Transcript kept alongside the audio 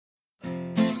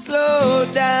slow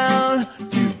down.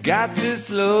 You got to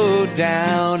slow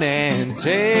down and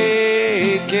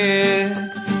take it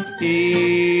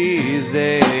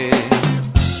easy.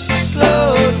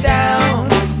 Slow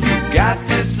down. You got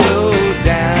to slow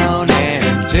down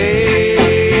and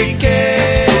take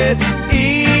it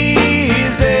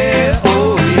easy.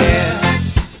 Oh yeah.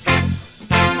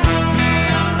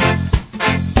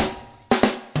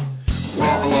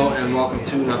 Well, hello and welcome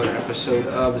to another episode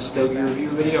of the Stogie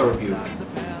Video Review.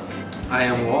 I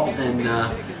am Walt, and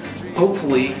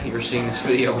hopefully you're seeing this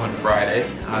video on Friday.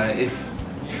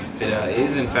 If it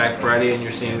is in fact Friday and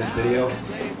you're seeing this video,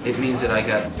 it means that I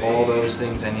got all those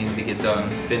things I needed to get done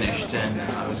finished, and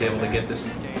I was able to get this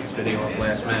video up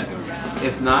last minute.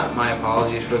 If not, my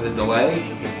apologies for the delay.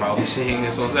 You're probably seeing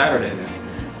this on Saturday then.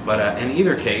 But in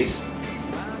either case,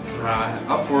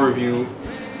 up for review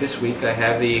this week I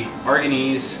have the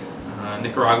Arganese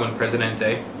Nicaraguan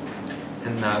Presidente.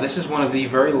 And this is one of the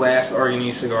very last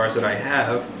Arganese cigars that I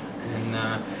have, and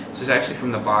this is actually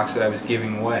from the box that I was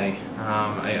giving away.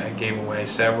 I gave away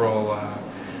several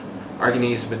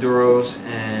Arganese Maduros,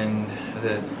 and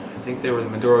I think they were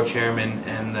the Maduro Chairman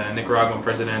and the Nicaraguan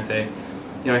Presidente.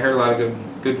 You know, I heard a lot of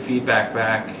good feedback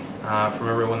back from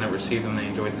everyone that received them. They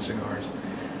enjoyed the cigars.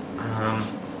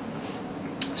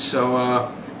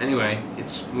 Anyway,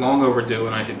 it's long overdue,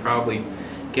 and I should probably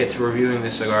get to reviewing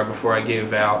this cigar before I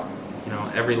give out, you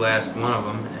know, every last one of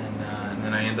them, and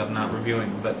then I end up not reviewing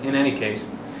them. But in any case,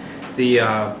 this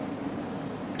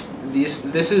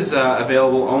is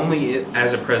available only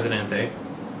as a Presidente,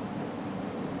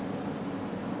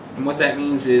 and what that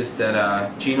means is that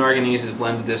Gene Arganese has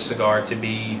blended this cigar to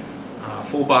be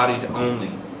full-bodied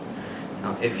only.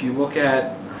 Now, if you look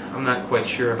at, I'm not quite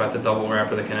sure about the double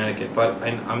wrap of the Connecticut, but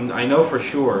I know for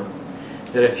sure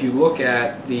that if you look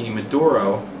at the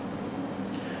Maduro,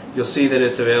 you'll see that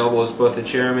it's available as both a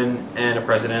Chairman and a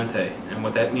Presidente. And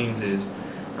what that means is,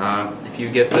 if you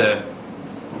get the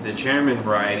Chairman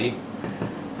variety,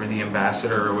 or the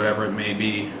Ambassador, or whatever it may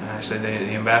be, actually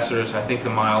the Ambassador is, I think, the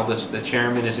mildest. The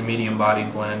Chairman is a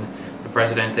medium-bodied blend. The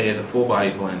Presidente is a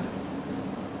full-bodied blend.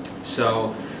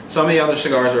 So some of the other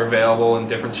cigars are available in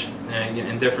different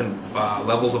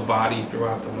levels of body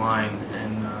throughout the line,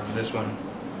 and this one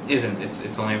isn't.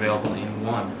 It's only available in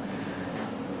one.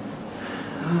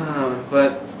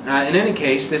 But in any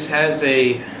case, this has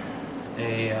a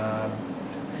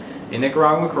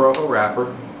Nicaraguan Corojo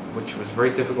wrapper, which was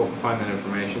very difficult to find that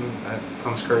information. That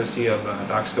comes courtesy of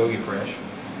Doc Stogie Fresh.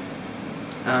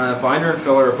 Binder and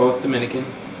filler are both Dominican,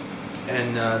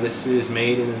 and this is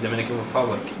made in the Dominican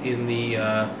Republic, in the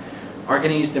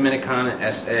Arganese Dominicana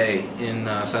S.A. in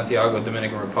Santiago,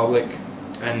 Dominican Republic.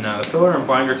 And the filler and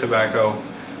binder tobacco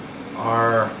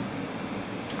are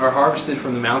harvested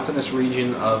from the mountainous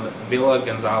region of Villa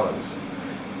Gonzalez,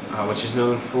 which is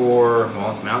known for,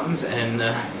 well, its mountains and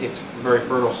its very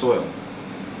fertile soil.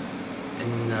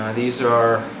 And these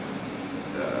are,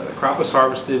 the crop was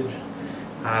harvested,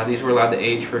 these were allowed to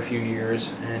age for a few years,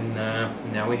 and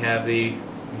now we have the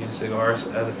cigars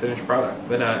as a finished product.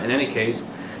 But in any case,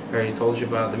 I already told you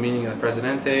about the meaning of the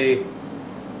Presidente.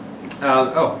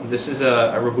 This is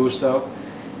a Robusto.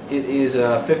 It is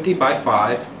 50 by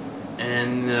 5,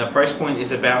 and the price point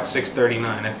is about $6.39.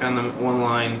 I found them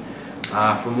online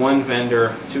from one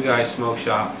vendor, Two Guys Smoke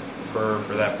Shop, for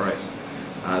that price,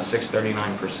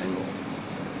 $6.39 per single.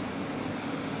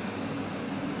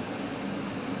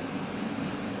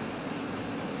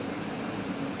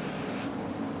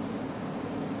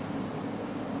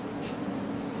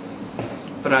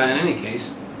 But in any case,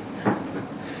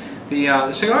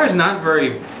 the cigar is not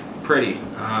very pretty.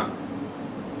 I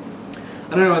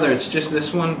don't know whether it's just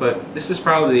this one, but this is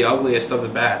probably the ugliest of the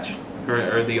batch,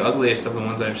 or the ugliest of the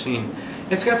ones I've seen.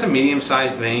 It's got some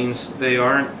medium-sized veins. They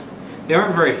aren't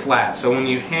very flat, so when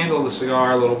you handle the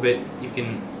cigar a little bit, you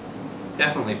can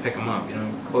definitely pick them up. You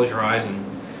know, close your eyes and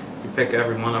you pick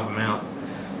every one of them out.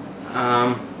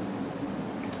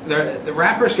 The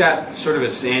wrapper's got sort of a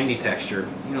sandy texture,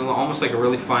 you know, almost like a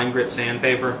really fine grit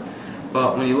sandpaper.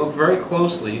 But when you look very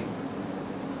closely,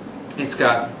 it's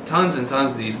got tons and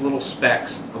tons of these little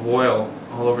specks of oil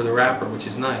all over the wrapper, which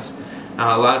is nice.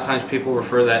 A lot of times people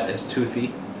refer that as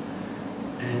toothy,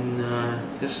 and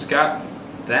this has got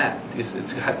that.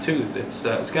 It's got tooth. It's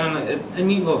got a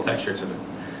neat little texture to it,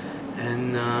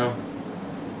 and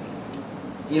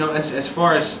you know, as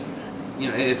far as, you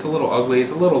know, it's a little ugly.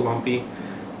 It's a little lumpy.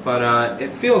 But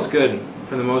it feels good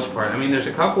for the most part. I mean, there's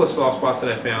a couple of soft spots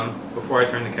that I found before I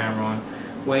turned the camera on,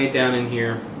 way down in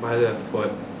here by the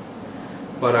foot.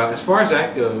 But as far as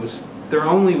that goes, they're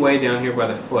only way down here by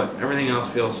the foot. Everything else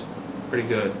feels pretty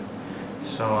good.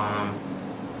 So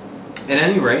At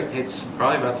any rate, it's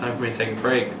probably about time for me to take a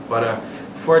break. But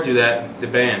before I do that, the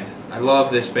band. I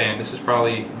love this band. This is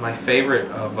probably my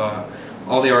favorite of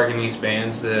all the Arganese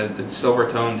bands. The silver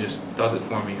tone just does it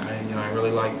for me. I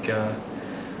really like. I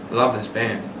love this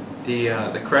band.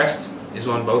 The crest is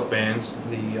on both bands.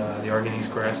 The Arganese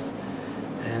crest,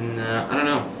 and I don't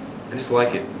know. I just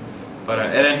like it. But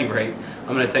at any rate,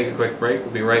 I'm going to take a quick break.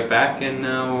 We'll be right back, and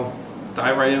we'll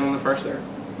dive right in on the first there.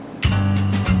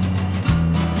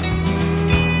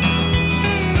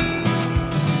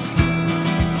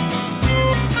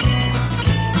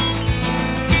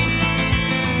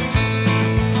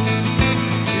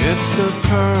 It's the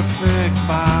perfect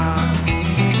box,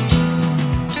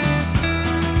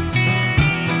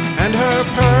 and her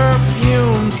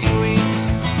perfume sweet,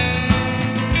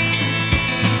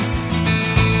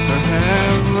 her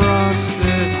hair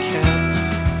russet kept,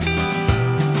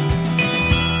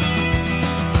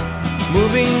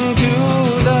 moving to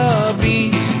the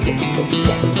beat.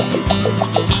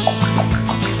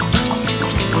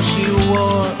 Well, she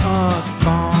wore a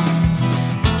thong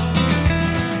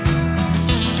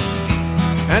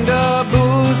and a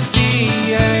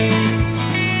bustier.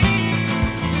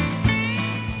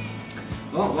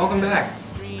 Well, welcome back.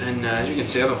 And as you can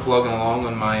see, I've been plugging along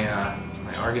on my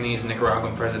my Arganese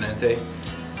Nicaraguan Presidente,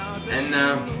 and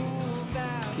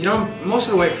I'm most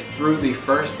of the way through the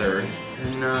first third,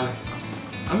 and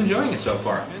I'm enjoying it so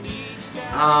far.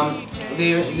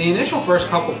 The initial first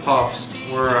couple puffs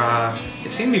were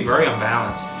it seemed to be very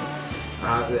unbalanced.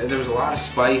 There was a lot of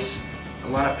spice, a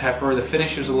lot of pepper. The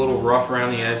finish was a little rough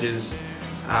around the edges.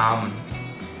 Not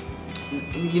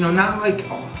like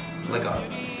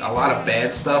a lot of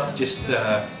bad stuff. Just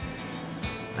I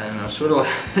don't know, sort of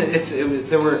like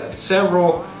there were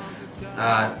several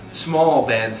small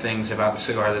bad things about the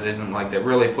cigar that I didn't like that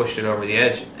really pushed it over the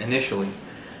edge initially.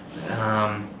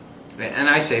 And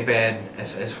I say bad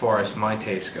as far as my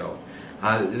tastes go.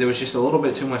 There was just a little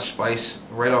bit too much spice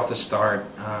right off the start.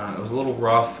 It was a little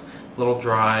rough, a little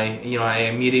dry. I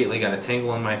immediately got a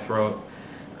tingle in my throat.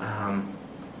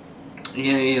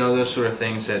 Those sort of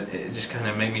things that it just kind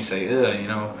of made me say,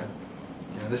 ugh,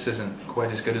 this isn't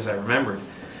quite as good as I remembered.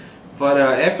 But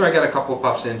after I got a couple of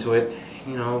puffs into it,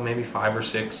 maybe 5 or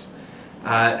 6,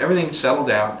 everything settled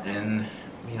out, and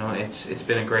it's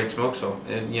been a great smoke. So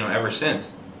ever since,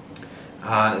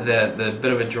 the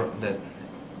bit of the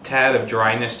tad of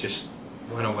dryness just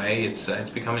went away. It's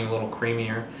becoming a little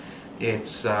creamier.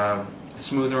 It's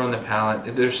smoother on the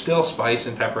palate. There's still spice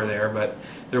and pepper there, but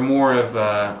they're more of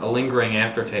a lingering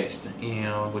aftertaste,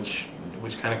 which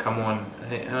kind of come on,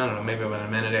 I don't know, maybe about a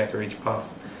minute after each puff.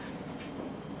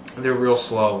 They're real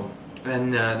slow.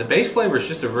 And the base flavor is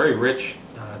just a very rich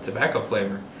tobacco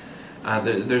flavor.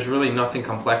 There's really nothing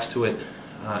complex to it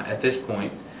at this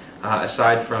point,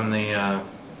 aside from the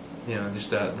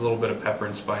just a little bit of pepper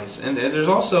and spice. And there's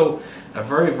also a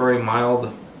very, very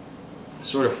mild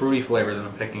sort of fruity flavor that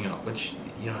I'm picking up, which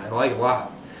I like a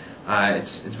lot.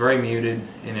 It's very muted,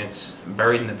 and it's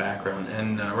buried in the background.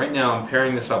 And right now I'm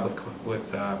pairing this up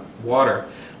with water.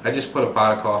 I just put a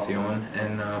pot of coffee on,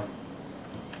 and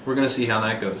we're going to see how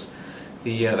that goes.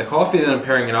 The coffee that I'm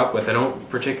pairing it up with, I don't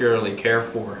particularly care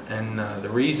for, and the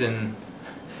reason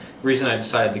I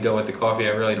decided to go with the coffee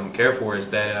I really don't care for is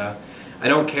that I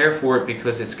don't care for it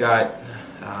because it's got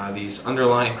these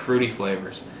underlying fruity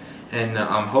flavors, and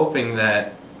I'm hoping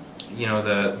that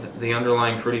the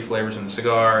underlying fruity flavors in the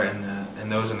cigar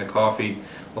and those in the coffee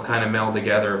will kind of meld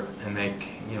together and make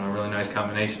a really nice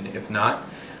combination. If not,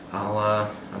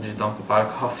 I'll just dump the pot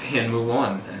of coffee and move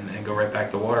on and go right back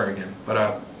to water again. But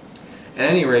at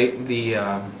any rate,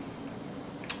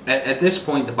 at this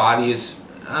point the body is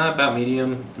about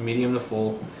medium to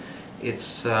full.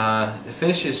 It's the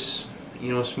finish is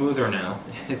smoother now.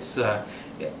 It's I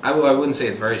wouldn't say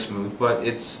it's very smooth, but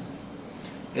it's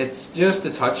just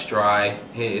a touch dry.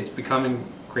 It's becoming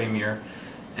creamier,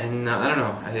 and I don't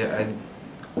know. I don't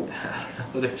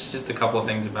know. There's just a couple of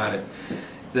things about it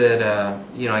that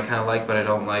I kind of like, but I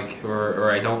don't like, or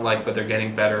I don't like, but they're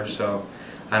getting better. So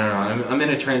I don't know. I'm in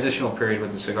a transitional period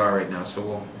with the cigar right now, so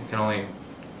we can only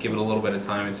give it a little bit of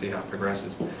time and see how it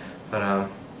progresses. But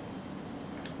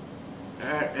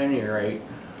at any rate,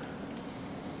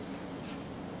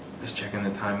 just checking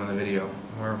the time on the video.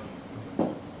 We're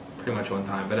pretty much on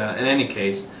time. But in any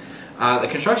case, the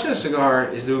construction of the cigar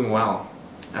is doing well,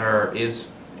 or is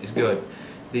good.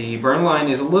 The burn line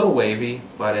is a little wavy,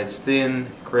 but it's thin,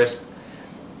 crisp,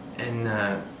 and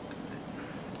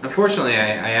unfortunately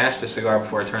I ashed the cigar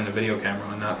before I turned the video camera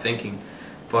on, not thinking,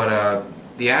 but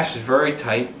the ash is very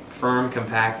tight, firm,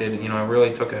 compacted. I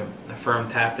really took a firm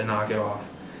tap to knock it off.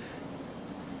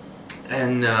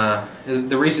 And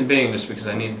the reason being just because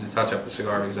I needed to touch up the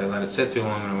cigar because I let it sit too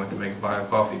long when I went to make a pot of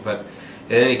coffee. But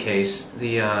in any case,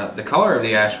 the color of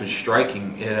the ash was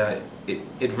striking.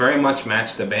 It very much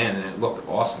matched the band, and it looked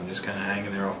awesome, just kind of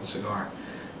hanging there off the cigar.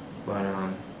 But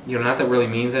you know, not that really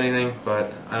means anything,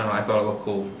 but I don't know. I thought it looked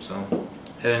cool. So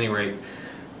at any rate,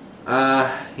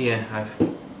 yeah, I've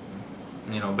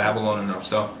babbled on enough.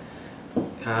 So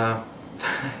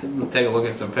take a look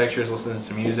at some pictures, listen to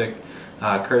some music.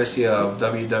 Courtesy of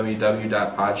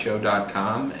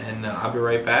www.podshow.com, and I'll be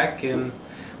right back and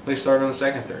we start on the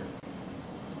second third.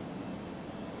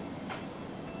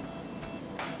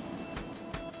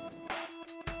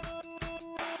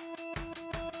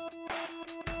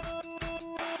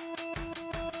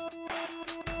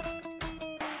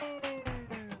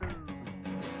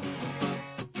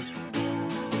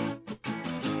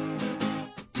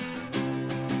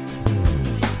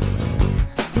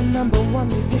 The #1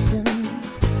 musician.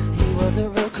 He was a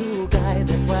real cool guy,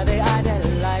 that's why they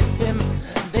idolized him.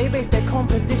 They based their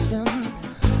compositions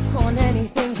on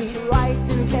anything he'd write,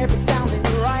 didn't care if it sounded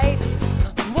right.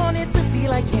 Wanted to be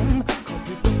like him,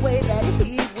 copied the way that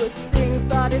he would sing,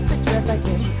 started to dress like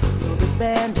him. So this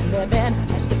band and their band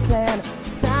hatched a plan to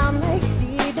sound like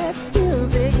the best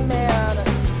music man.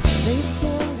 They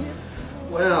sounded...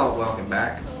 Well, welcome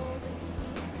back.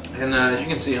 And as you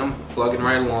can see, I'm plugging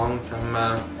right along. I'm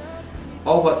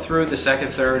all but through the second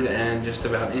third and just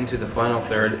about into the final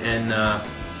third. And to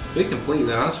be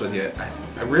completely honest with you,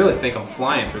 I really think I'm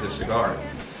flying through the cigar.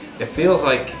 It feels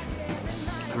like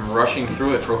I'm rushing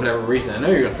through it for whatever reason. I know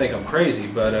you're going to think I'm crazy,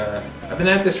 but I've been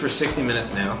at this for 60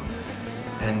 minutes now.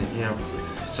 And, you know,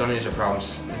 some of you are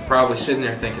probably sitting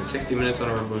there thinking, 60 minutes on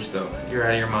a Robusto. You're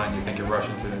out of your mind. You think you're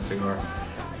rushing through that cigar.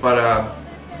 But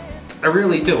I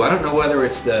really do. I don't know whether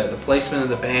it's the placement of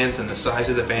the bands and the size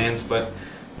of the bands, but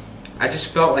I just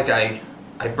felt like I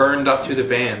burned up to the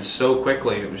bands so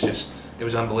quickly. It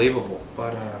was unbelievable.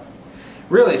 But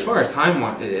really, as far as time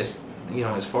is,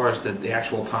 as far as the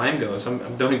actual time goes,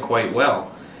 I'm doing quite well.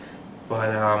 But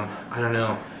I don't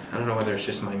know. I don't know whether it's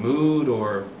just my mood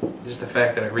or just the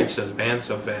fact that I reached those bands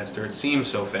so fast, or it seems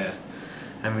so fast.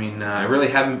 I mean, I really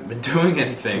haven't been doing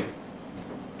anything.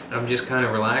 I'm just kind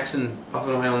of relaxing,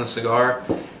 puffing away on the cigar,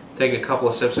 take a couple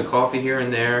of sips of coffee here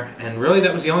and there, and really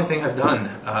that was the only thing I've done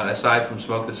aside from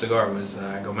smoke the cigar was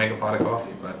go make a pot of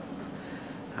coffee.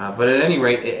 But at any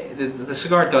rate, the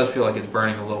cigar does feel like it's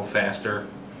burning a little faster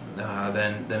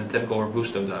than a typical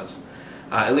Robusto does,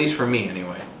 at least for me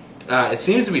anyway. It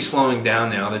seems to be slowing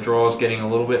down now. The draw is getting a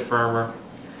little bit firmer.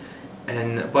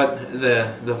 But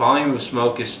the volume of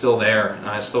smoke is still there.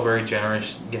 It's still very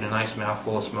generous. You get a nice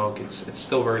mouthful of smoke. It's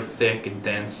still very thick and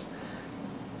dense.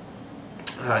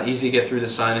 Easy to get through the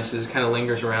sinuses. Kind of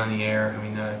lingers around the air. I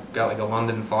mean, got like a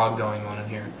London fog going on in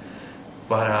here.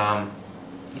 But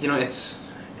it's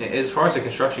as far as the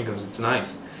construction goes, it's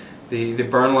nice. The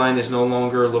burn line is no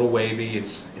longer a little wavy.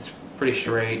 It's pretty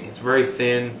straight. It's very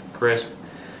thin, crisp.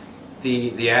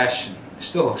 The ash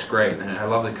still looks great, and I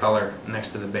love the color next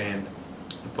to the band.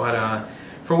 But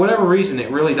for whatever reason,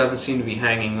 it really doesn't seem to be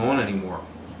hanging on anymore.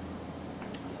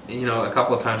 A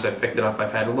couple of times I've picked it up,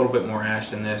 I've had a little bit more ash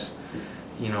than this,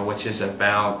 which is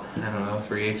about, I don't know,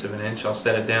 3/8 of an inch. I'll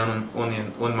set it down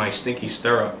on my stinky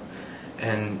stirrup,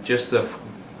 and just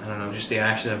the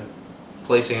action of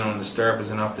placing it on the stirrup is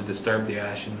enough to disturb the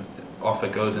ash, and off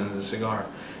it goes into the cigar.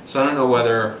 So I don't know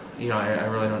whether, I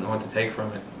really don't know what to take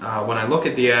from it. When I look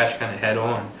at the ash kind of head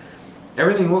on,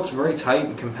 everything looks very tight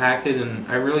and compacted, and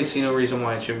I really see no reason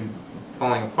why it should be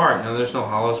falling apart. There's no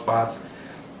hollow spots.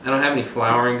 I don't have any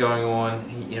flowering going on.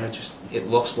 It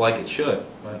looks like it should,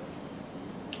 but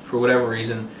for whatever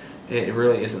reason, it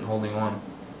really isn't holding on.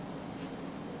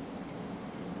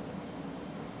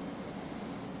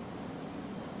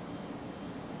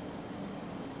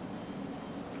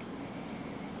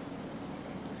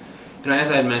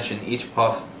 As I had mentioned, each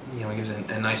puff, gives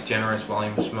a nice, generous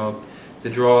volume of smoke. The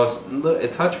draw is a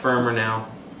touch firmer now,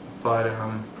 but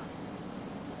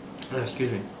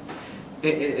excuse me,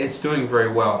 it's doing very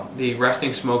well. The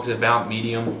resting smoke is about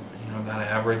medium, about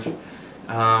average.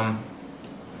 I'm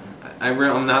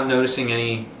not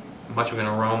noticing much of an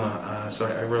aroma, so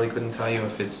I really couldn't tell you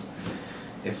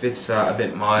if it's a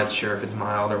bit much or if it's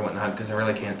mild or whatnot, because I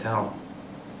really can't tell.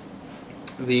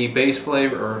 The base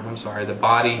flavor, the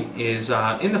body is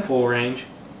in the full range,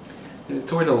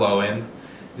 toward the low end.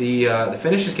 The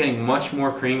finish is getting much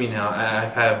more creamy now. I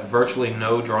have virtually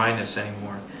no dryness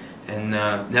anymore, and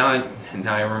now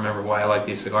I remember why I like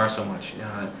these cigars so much.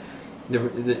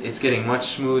 It's getting much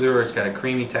smoother. It's got a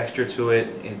creamy texture to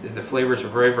it. The flavors are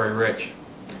very, very rich.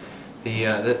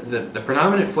 The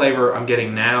predominant flavor I'm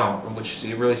getting now, which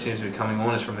it really seems to be coming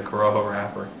on, is from the Corojo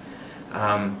wrapper.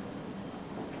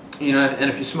 You know, and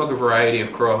if you smoke a variety of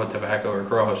Corojo tobacco or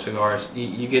Corojo cigars,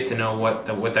 you get to know what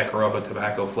that Corojo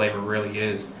tobacco flavor really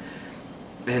is.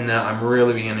 And I'm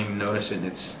really beginning to notice it.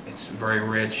 It's very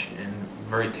rich and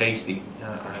very tasty.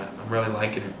 I'm really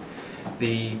liking it.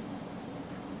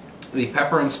 The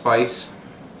pepper and spice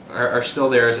are still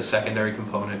there as a secondary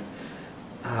component.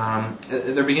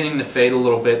 They're beginning to fade a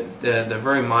little bit. The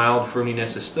very mild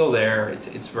fruitiness is still there.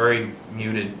 It's very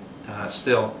muted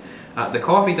still. The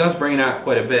coffee does bring it out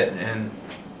quite a bit, and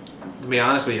to be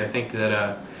honest with you, I think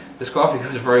that this coffee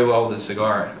goes very well with the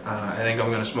cigar. I think I'm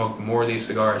going to smoke more of these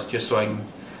cigars just so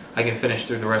I can finish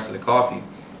through the rest of the coffee.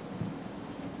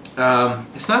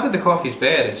 It's not that the coffee's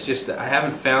bad, it's just that I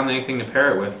haven't found anything to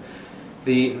pair it with.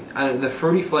 The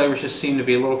fruity flavors just seem to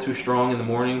be a little too strong in the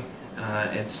morning.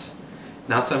 It's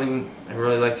not something I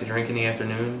really like to drink in the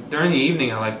afternoon. During the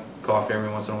evening I like coffee every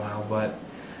once in a while, but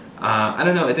I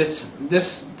don't know,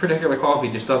 this particular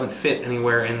coffee just doesn't fit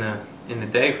anywhere in the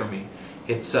day for me.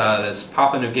 It's this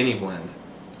Papua New Guinea blend,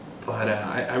 but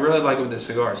I really like it with the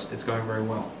cigars. It's going very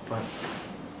well. But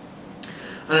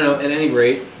I don't know, at any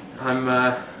rate, I'm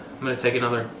going to take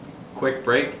another quick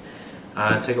break,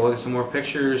 take a look at some more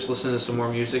pictures, listen to some more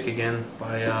music again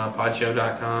by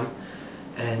podshow.com,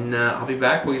 and I'll be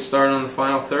back. We'll get started on the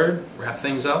final third, wrap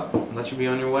things up, let you be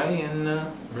on your way, and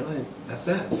really, that's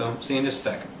that. So, see you in just a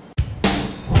second.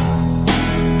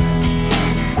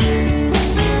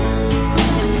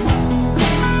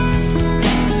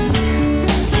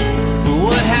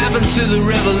 What happened to the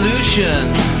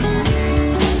revolution?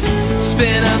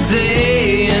 Spent a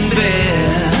day in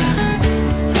bed.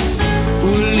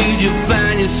 Will you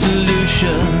find your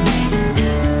solution?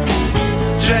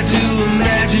 Try to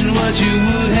imagine what you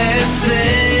would have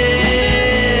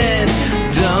said.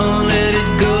 Don't let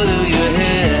it go to your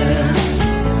head.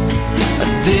 I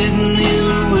didn't hear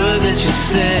a word that you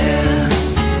said.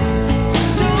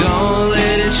 Don't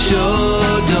let it show.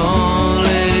 Don't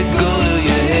let it go to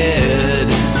your head.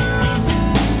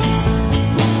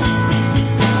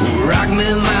 Rock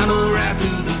me, mama, right to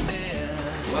the bed.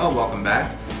 Well, welcome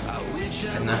back.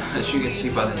 And as you can see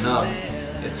by the nub,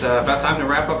 it's about time to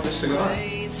wrap up this cigar.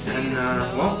 And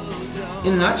well,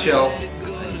 in a nutshell,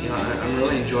 you know, I'm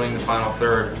really enjoying the final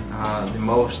third the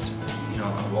most, you know,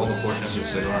 of all the portions of the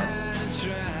cigar.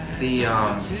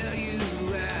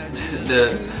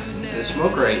 The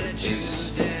smoke rate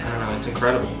is, I don't know, it's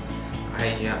incredible.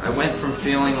 I went from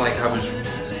feeling like I was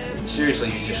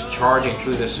seriously just charging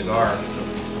through this cigar,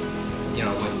 you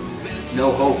know, with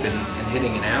no hope in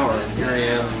hitting an hour, and here I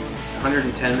am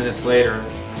 110 minutes later,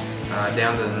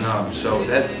 down to the nub. So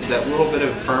that little bit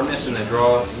of firmness in the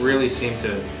draw really seemed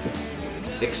to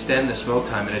extend the smoke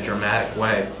time in a dramatic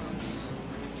way.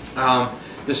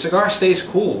 The cigar stays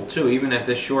cool too, even at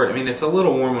this short. I mean, it's a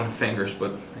little warm on the fingers,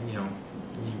 but you know,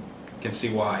 you can see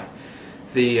why.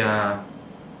 The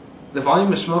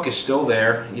volume of smoke is still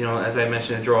there. You know, as I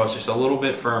mentioned, the draw is just a little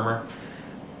bit firmer,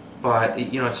 but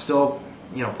you know, it still,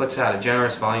 you know, puts out a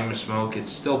generous volume of smoke. It's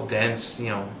still dense. You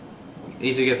know,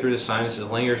 easy to get through the sinuses,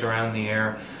 lingers around in the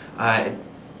air. It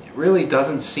really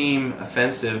doesn't seem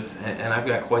offensive, and I've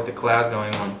got quite the cloud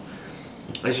going on.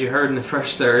 As you heard in the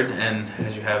first third, and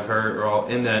as you have heard or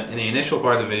in the initial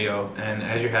part of the video, and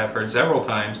as you have heard several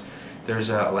times, there's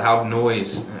a loud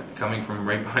noise coming from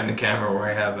right behind the camera where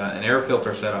I have an air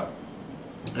filter set up,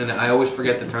 and I always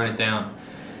forget to turn it down.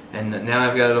 And now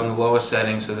I've got it on the lowest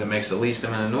setting so that it makes the least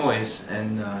amount of noise,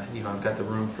 and you know, I've got the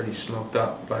room pretty smoked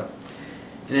up. But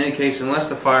in any case, unless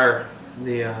the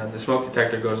smoke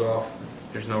detector goes off,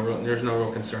 there's no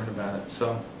real concern about it.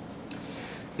 So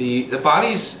the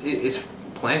body is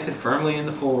planted firmly in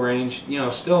the full range. You know,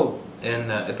 still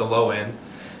at the low end.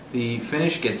 The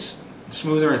finish gets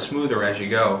smoother and smoother as you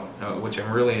go, which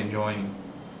I'm really enjoying.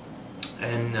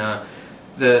 And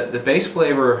the base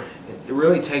flavor, it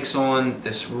really takes on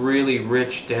this really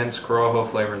rich, dense Corojo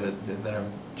flavor that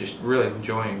I'm just really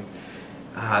enjoying.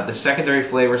 The secondary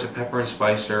flavors of pepper and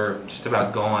spice are just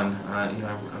about gone. You know,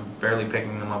 I'm barely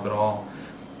picking them up at all.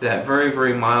 That very,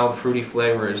 very mild fruity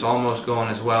flavor is almost gone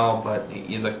as well, but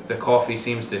the coffee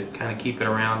seems to kind of keep it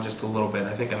around just a little bit.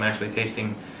 I think I'm actually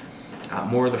tasting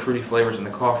more of the fruity flavors in the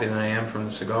coffee than I am from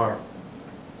the cigar.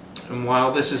 And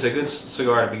while this is a good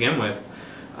cigar to begin with,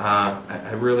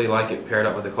 I really like it paired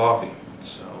up with the coffee.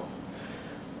 So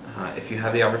if you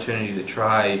have the opportunity to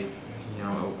try, you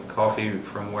know, a coffee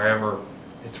from wherever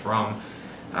it's from,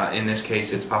 in this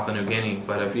case it's Papua New Guinea,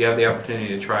 but if you have the opportunity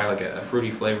to try like a fruity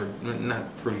flavored,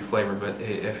 not fruity flavored, but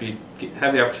if you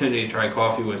have the opportunity to try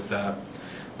coffee with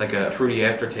like a fruity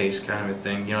aftertaste kind of a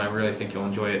thing. You know, I really think you'll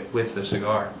enjoy it with the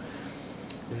cigar.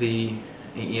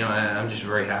 I'm just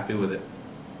very happy with it.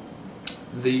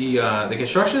 The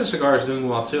construction of the cigar is doing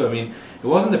well too. I mean, it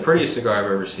wasn't the prettiest cigar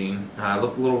I've ever seen. It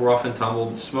looked a little rough and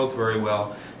tumbled, smoked very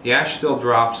well. The ash still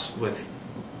drops with,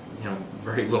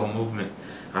 very little movement.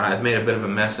 I've made a bit of a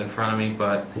mess in front of me,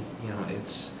 but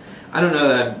I don't know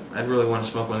that I'd really want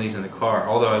to smoke one of these in the car.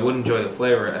 Although I would enjoy the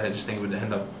flavor, I just think it would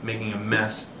end up making a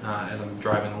mess as I'm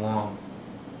driving along.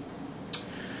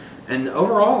 And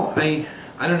overall,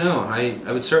 I don't know.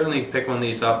 I would certainly pick one of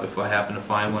these up if I happen to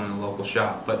find one in a local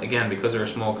shop. But again, because they're a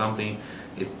small company,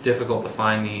 it's difficult to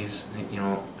find these.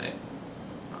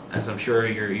 As I'm sure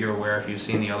you're aware if you've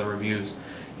seen the other reviews.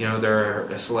 There are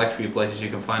a select few places you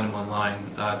can find them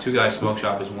online. Two Guys Smoke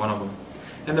Shop is one of them,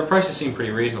 and their prices seem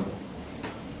pretty reasonable.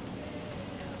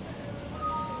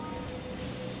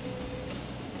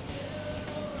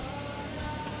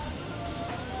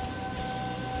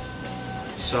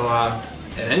 So, at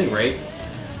any rate,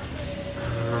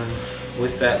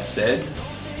 with that said,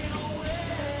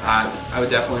 I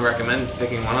would definitely recommend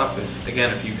picking one up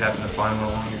if you happen to find one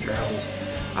along your travels.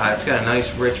 It's got a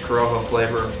nice, rich Corojo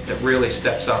flavor that really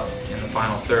steps up in the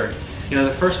final third. The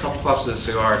first couple puffs of the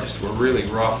cigar just were really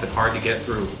rough and hard to get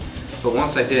through, but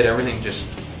once I did, everything just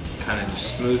kind of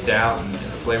smoothed out and the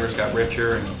flavors got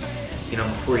richer, and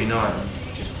before you know it, I'm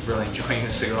just really enjoying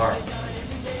the cigar.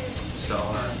 So.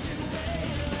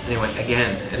 Anyway,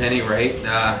 again, at any rate,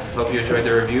 hope you enjoyed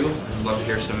the review. I'd love to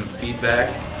hear some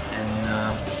feedback.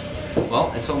 And,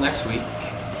 well, until next week.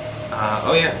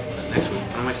 Next week.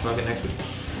 What am I smoking next week?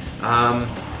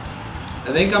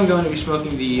 I think I'm going to be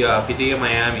smoking the Padilla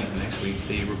Miami next week,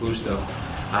 the Robusto,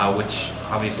 which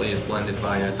obviously is blended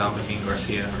by Don Pepin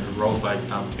Garcia, or rolled by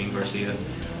Don Pepin Garcia,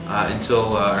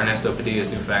 until Ernesto Padilla's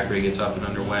new factory gets up and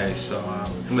underway. So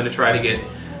I'm going to try to get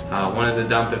one of the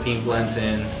Don Pepin blends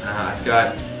in. I've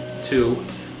got two.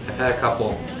 I've had a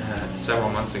couple several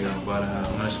months ago, but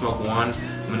I'm going to smoke one.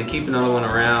 I'm going to keep another one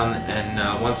around,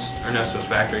 and once Ernesto's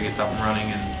factory gets up and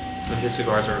running and when his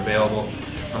cigars are available,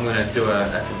 I'm going to do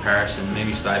a comparison,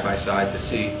 maybe side by side, to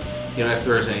see if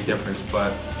there is any difference,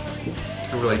 but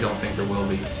I really don't think there will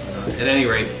be. At any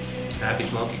rate, happy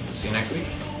smoking. See you next week.